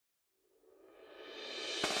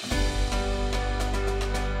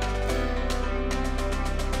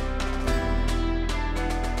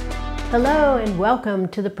Hello and welcome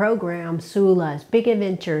to the program Sula's Big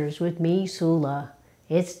Adventures with me, Sula.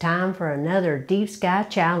 It's time for another Deep Sky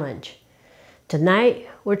Challenge. Tonight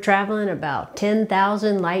we're traveling about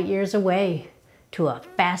 10,000 light years away to a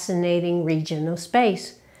fascinating region of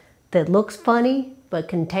space that looks funny but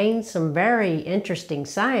contains some very interesting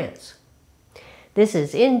science. This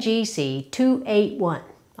is NGC 281,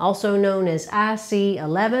 also known as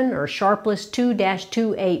IC11 or Sharpless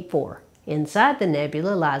 2-284. Inside the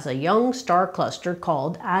nebula lies a young star cluster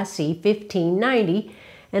called IC 1590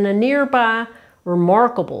 and a nearby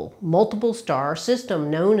remarkable multiple star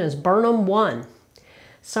system known as Burnham 1.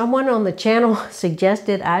 Someone on the channel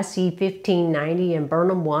suggested IC 1590 and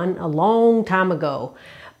Burnham 1 a long time ago,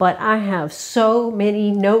 but I have so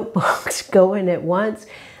many notebooks going at once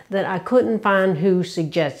that I couldn't find who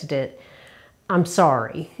suggested it. I'm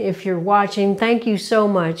sorry. If you're watching, thank you so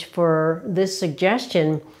much for this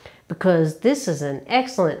suggestion, because this is an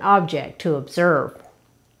excellent object to observe.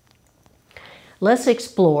 Let's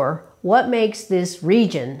explore what makes this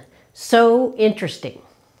region so interesting.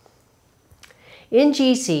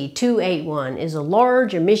 NGC 281 is a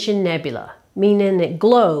large emission nebula, meaning it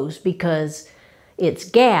glows because its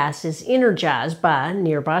gas is energized by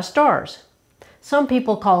nearby stars. Some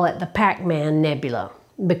people call it the Pacman Nebula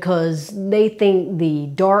because they think the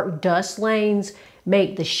dark dust lanes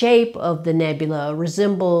make the shape of the nebula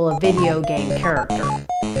resemble a video game character.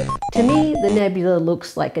 To me, the nebula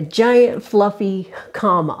looks like a giant fluffy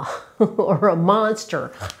comma or a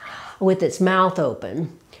monster with its mouth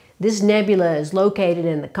open. This nebula is located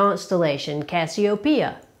in the constellation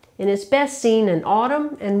Cassiopeia, and it's best seen in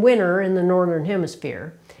autumn and winter in the northern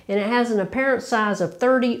hemisphere. And it has an apparent size of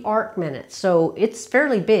 30 arc minutes, so it's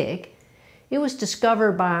fairly big. It was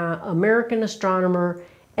discovered by American astronomer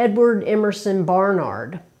Edward Emerson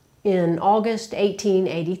Barnard in August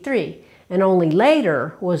 1883, and only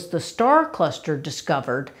later was the star cluster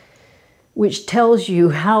discovered, which tells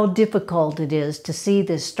you how difficult it is to see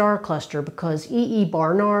this star cluster because E.E.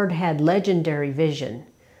 Barnard had legendary vision.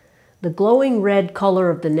 The glowing red color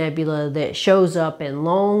of the nebula that shows up in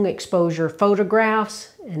long exposure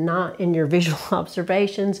photographs and not in your visual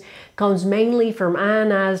observations comes mainly from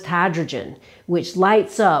ionized hydrogen, which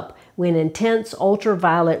lights up when intense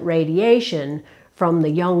ultraviolet radiation from the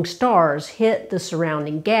young stars hit the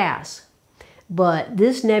surrounding gas. But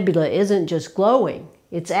this nebula isn't just glowing,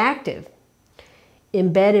 it's active.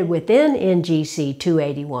 Embedded within NGC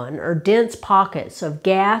 281 are dense pockets of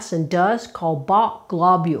gas and dust called Bok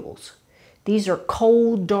Globules. These are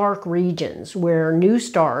cold, dark regions where new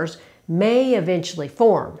stars may eventually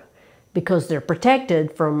form because they're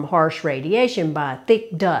protected from harsh radiation by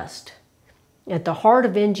thick dust. At the heart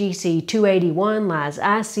of NGC 281 lies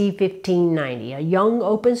IC 1590, a young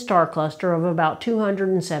open star cluster of about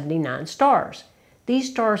 279 stars.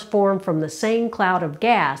 These stars form from the same cloud of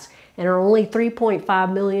gas and are only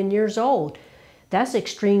 3.5 million years old. That's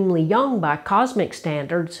extremely young by cosmic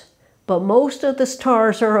standards, but most of the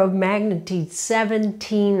stars are of magnitude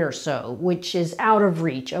 17 or so, which is out of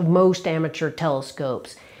reach of most amateur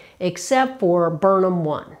telescopes, except for Burnham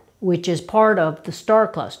 1, which is part of the star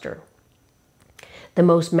cluster. The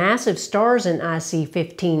most massive stars in IC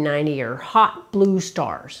 1590 are hot blue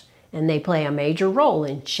stars, and they play a major role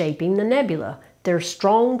in shaping the nebula. Their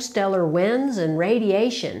strong stellar winds and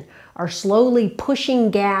radiation are slowly pushing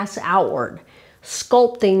gas outward,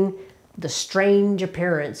 sculpting the strange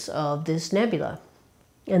appearance of this nebula.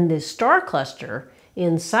 And this star cluster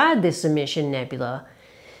inside this emission nebula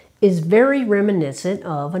is very reminiscent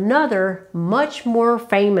of another much more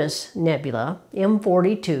famous nebula,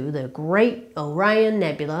 M42, the Great Orion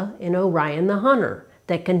Nebula in Orion the Hunter,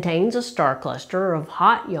 that contains a star cluster of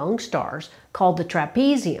hot young stars called the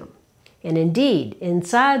trapezium. And indeed,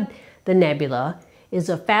 inside the nebula is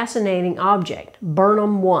a fascinating object,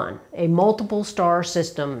 Burnham 1, a multiple star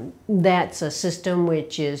system. That's a system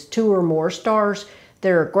which is two or more stars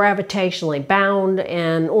that are gravitationally bound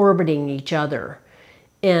and orbiting each other.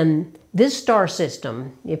 And this star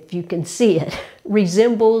system, if you can see it,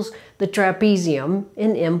 resembles the trapezium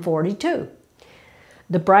in M42.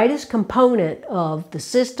 The brightest component of the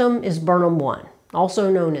system is Burnham 1,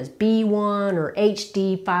 also known as B1 or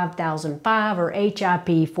HD 5005 or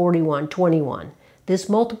HIP 4121. This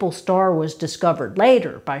multiple star was discovered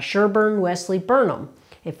later by Sherburne Wesley Burnham,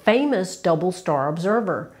 a famous double star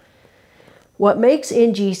observer. What makes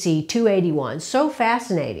NGC 281 so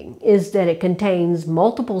fascinating is that it contains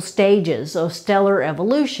multiple stages of stellar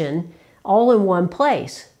evolution all in one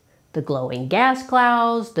place. The glowing gas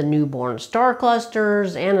clouds, the newborn star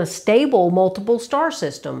clusters, and a stable multiple star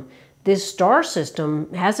system. This star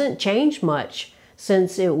system hasn't changed much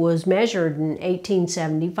since it was measured in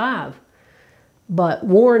 1875. But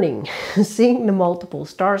warning, seeing the multiple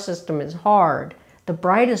star system is hard. The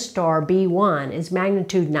brightest star, B1, is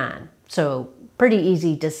magnitude 9, so pretty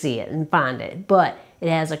easy to see it and find it. But it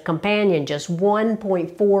has a companion just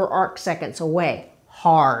 1.4 arc seconds away.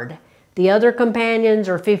 Hard. The other companions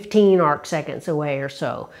are 15 arc seconds away or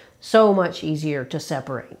so. So much easier to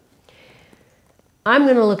separate. I'm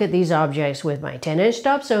going to look at these objects with my 10-inch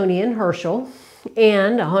Dobsonian Herschel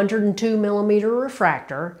and a 102 millimeter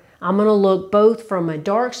refractor. I'm going to look both from a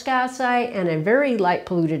dark sky site and a very light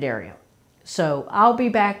polluted area. So I'll be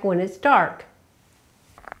back when it's dark.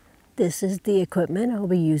 This is the equipment I'll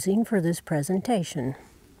be using for this presentation.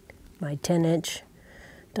 My 10-inch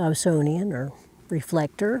Dobsonian or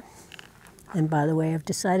reflector. And by the way, I've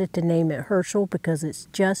decided to name it Herschel because it's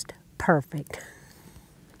just perfect.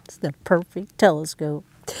 It's the perfect telescope.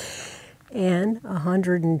 And a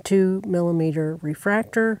 102 millimeter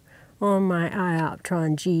refractor on my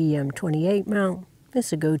Ioptron GEM28 mount. This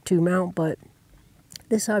is a go-to mount, but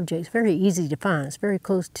this object is very easy to find. It's very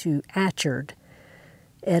close to Aperture,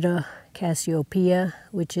 Eta Cassiopeia,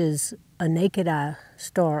 which is a naked eye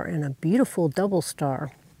star and a beautiful double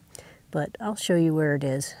star. But I'll show you where it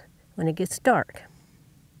is when it gets dark.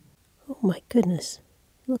 Oh my goodness,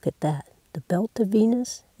 look at that. The belt of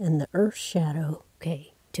Venus and the Earth's shadow.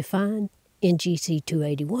 Okay, to find NGC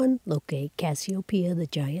 281, locate Cassiopeia, the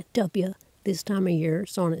giant W. This time of year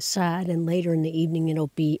it's on its side, and later in the evening it'll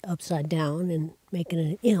be upside down and making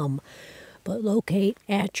an M. But locate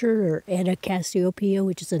Aperture or Eta Cassiopeia,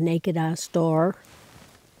 which is a naked eye star,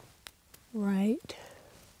 right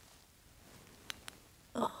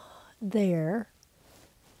there.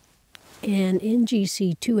 And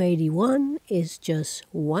NGC 281 is just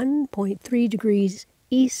 1.3 degrees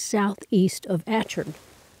east-southeast of Aperture.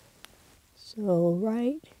 So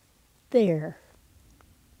right there.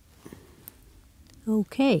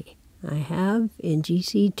 Okay, I have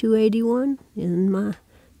NGC 281 in my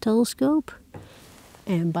telescope.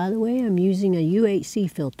 And by the way, I'm using a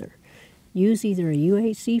UHC filter. Use either a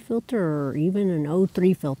UHC filter or even an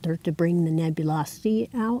O3 filter to bring the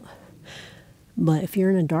nebulosity out. But if you're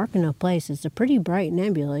in a dark enough place, it's a pretty bright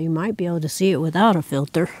nebula. You might be able to see it without a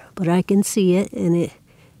filter, but I can see it, and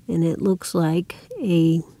it looks like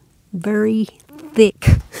a very thick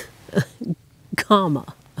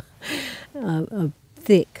comma, a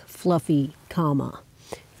thick, fluffy comma.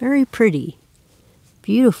 Very pretty,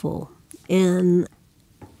 beautiful, and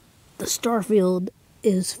the star field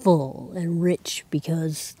is full and rich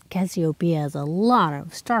because Cassiopeia has a lot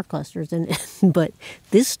of star clusters in it, but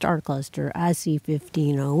this star cluster, IC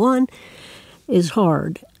 1501, is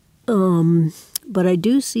hard. But I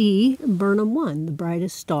do see Burnham 1, the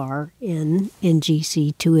brightest star in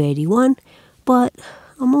NGC 281, but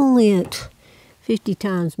I'm only at 50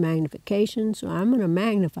 times magnification, so I'm going to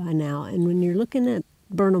magnify now. And when you're looking at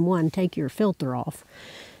Burnham 1, take your filter off,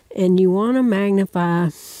 and you want to magnify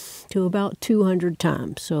to about 200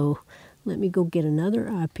 times. So let me go get another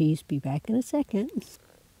eyepiece. Be back in a second.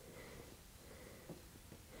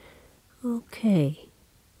 Okay.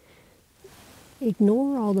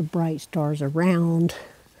 Ignore all the bright stars around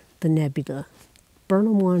the nebula.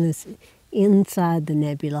 Burnham 1 is inside the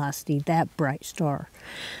nebulosity, that bright star.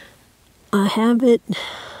 I have it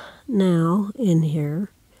now in here,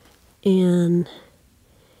 and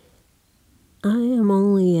I am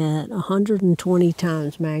only at 120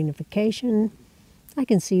 times magnification. I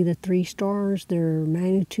can see the 3 stars. They're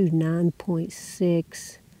magnitude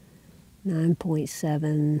 9.6,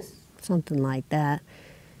 9.7, something like that.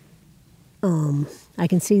 I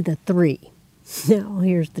can see the 3. Now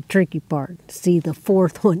here's the tricky part. See the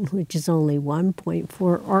 4th one, which is only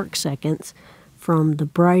 1.4 arc seconds from the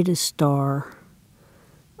brightest star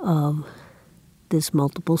of this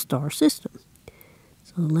multiple star system.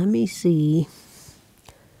 So let me see.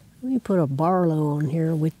 Let me put a Barlow on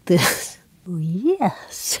here with this. Oh,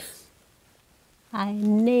 yes, I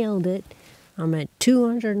nailed it. I'm at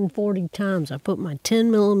 240 times. I put my 10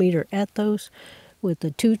 millimeter ethos with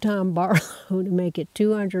the 2-time Barlow to make it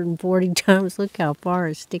 240 times. Look how far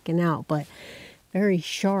it's sticking out, but very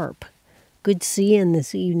sharp. Good seeing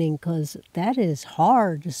this evening, because that is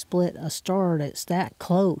hard to split a star that's that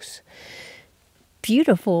close.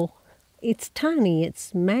 Beautiful. It's tiny.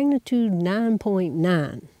 It's magnitude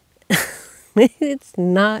 9.9. It's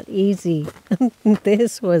not easy.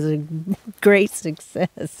 This was a great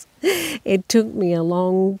success. It took me a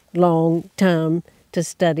long, long time to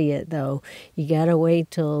study it, though. You gotta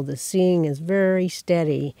wait till the seeing is very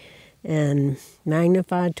steady and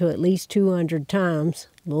magnified to at least 200 times,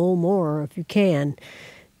 a little more if you can,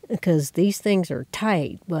 because these things are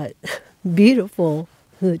tight, but beautiful.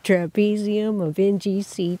 The trapezium of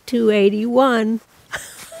NGC 281.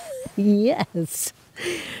 Yes.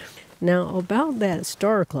 Now, about that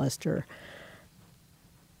star cluster,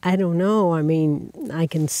 I don't know. I mean, I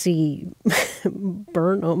can see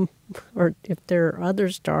Burnham, or if there are other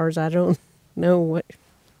stars, I don't know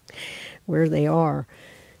where they are.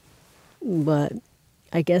 But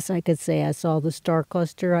I guess I could say I saw the star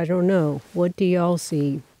cluster. I don't know. What do y'all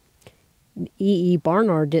see? E.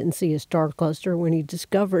 Barnard didn't see a star cluster when he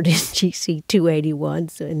discovered NGC 281,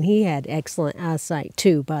 and he had excellent eyesight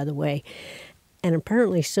too, by the way. And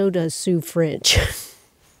apparently so does Sue French.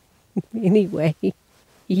 Anyway,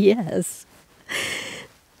 yes.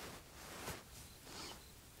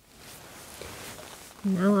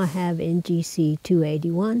 Now I have NGC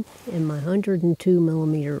 281 in my 102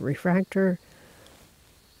 millimeter refractor.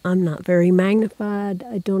 I'm not very magnified.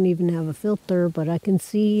 I don't even have a filter, but I can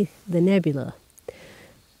see the nebula.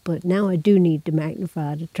 But now I do need to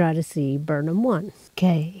magnify to try to see Burnham 1.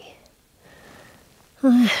 Okay.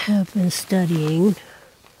 I have been studying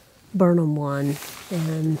Burnham 1,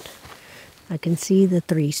 and I can see the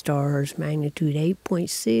 3 stars, magnitude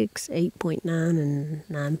 8.6, 8.9, and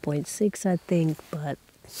 9.6, I think, but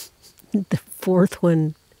the 4th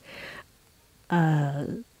one,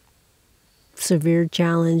 severe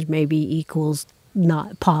challenge maybe equals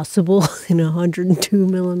not possible in a 102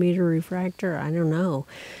 millimeter refractor. I don't know.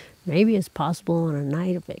 Maybe it's possible on a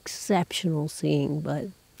night of exceptional seeing, but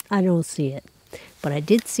I don't see it. But I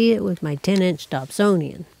did see it with my 10-inch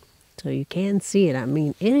Dobsonian, so you can see it. I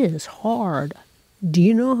mean, it is hard. Do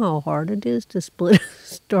you know how hard it is to split a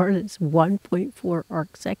star that's 1.4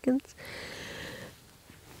 arc seconds?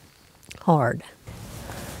 Hard.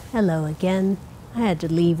 Hello again. I had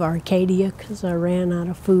to leave Arcadia because I ran out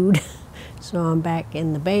of food. So I'm back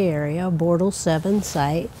in the Bay Area, Bortle 7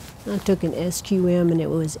 site. I took an SQM and it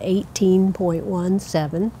was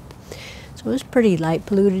 18.17. So it was pretty light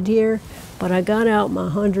polluted here. But I got out my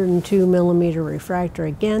 102 millimeter refractor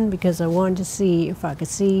again because I wanted to see if I could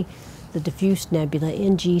see the diffuse nebula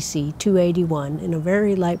NGC 281 in a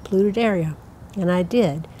very light polluted area. And I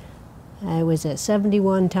did. I was at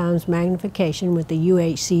 71 times magnification with the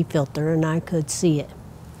UHC filter, and I could see it.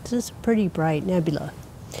 This is a pretty bright nebula.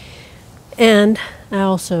 And I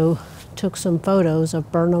also took some photos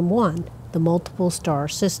of Burnham 1, the multiple star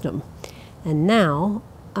system. And now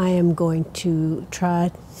I am going to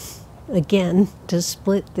try again to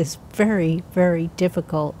split this very, very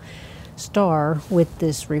difficult star with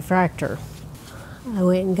this refractor. I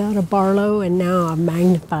went and got a Barlow, and now I'm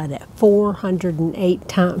magnified at 408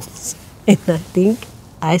 times. And I think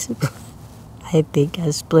I split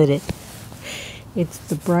it. It's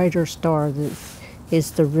the brighter star that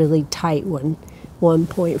is the really tight one,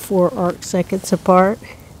 1.4 arc seconds apart.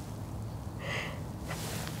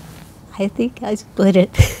 I think I split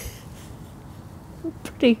it.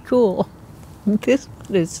 Pretty cool. This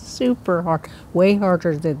one is super hard, way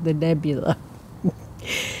harder than the nebula.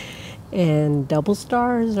 And double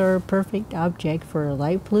stars are a perfect object for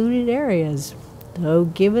light polluted areas. So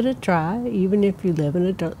give it a try, even if you live in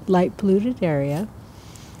a light polluted area.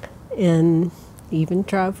 And even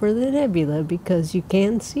try for the nebula because you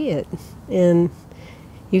can see it. And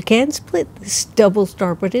you can split this double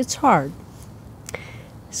star, but it's hard.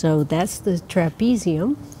 So that's the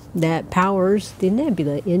trapezium that powers the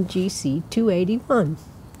nebula NGC 281.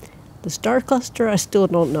 The star cluster, I still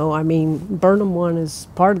don't know. I mean, Burnham 1 is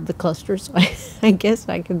part of the cluster, so I guess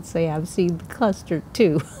I can say I've seen the cluster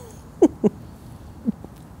too.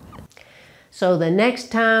 So the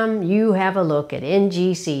next time you have a look at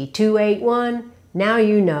NGC 281, now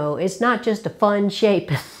you know it's not just a fun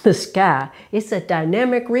shape in the sky. It's a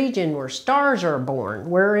dynamic region where stars are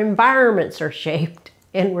born, where environments are shaped,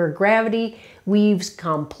 and where gravity weaves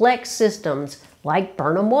complex systems like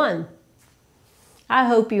Burnham 1. I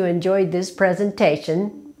hope you enjoyed this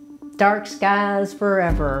presentation. Dark skies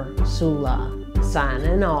forever, Sula,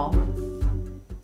 signing off.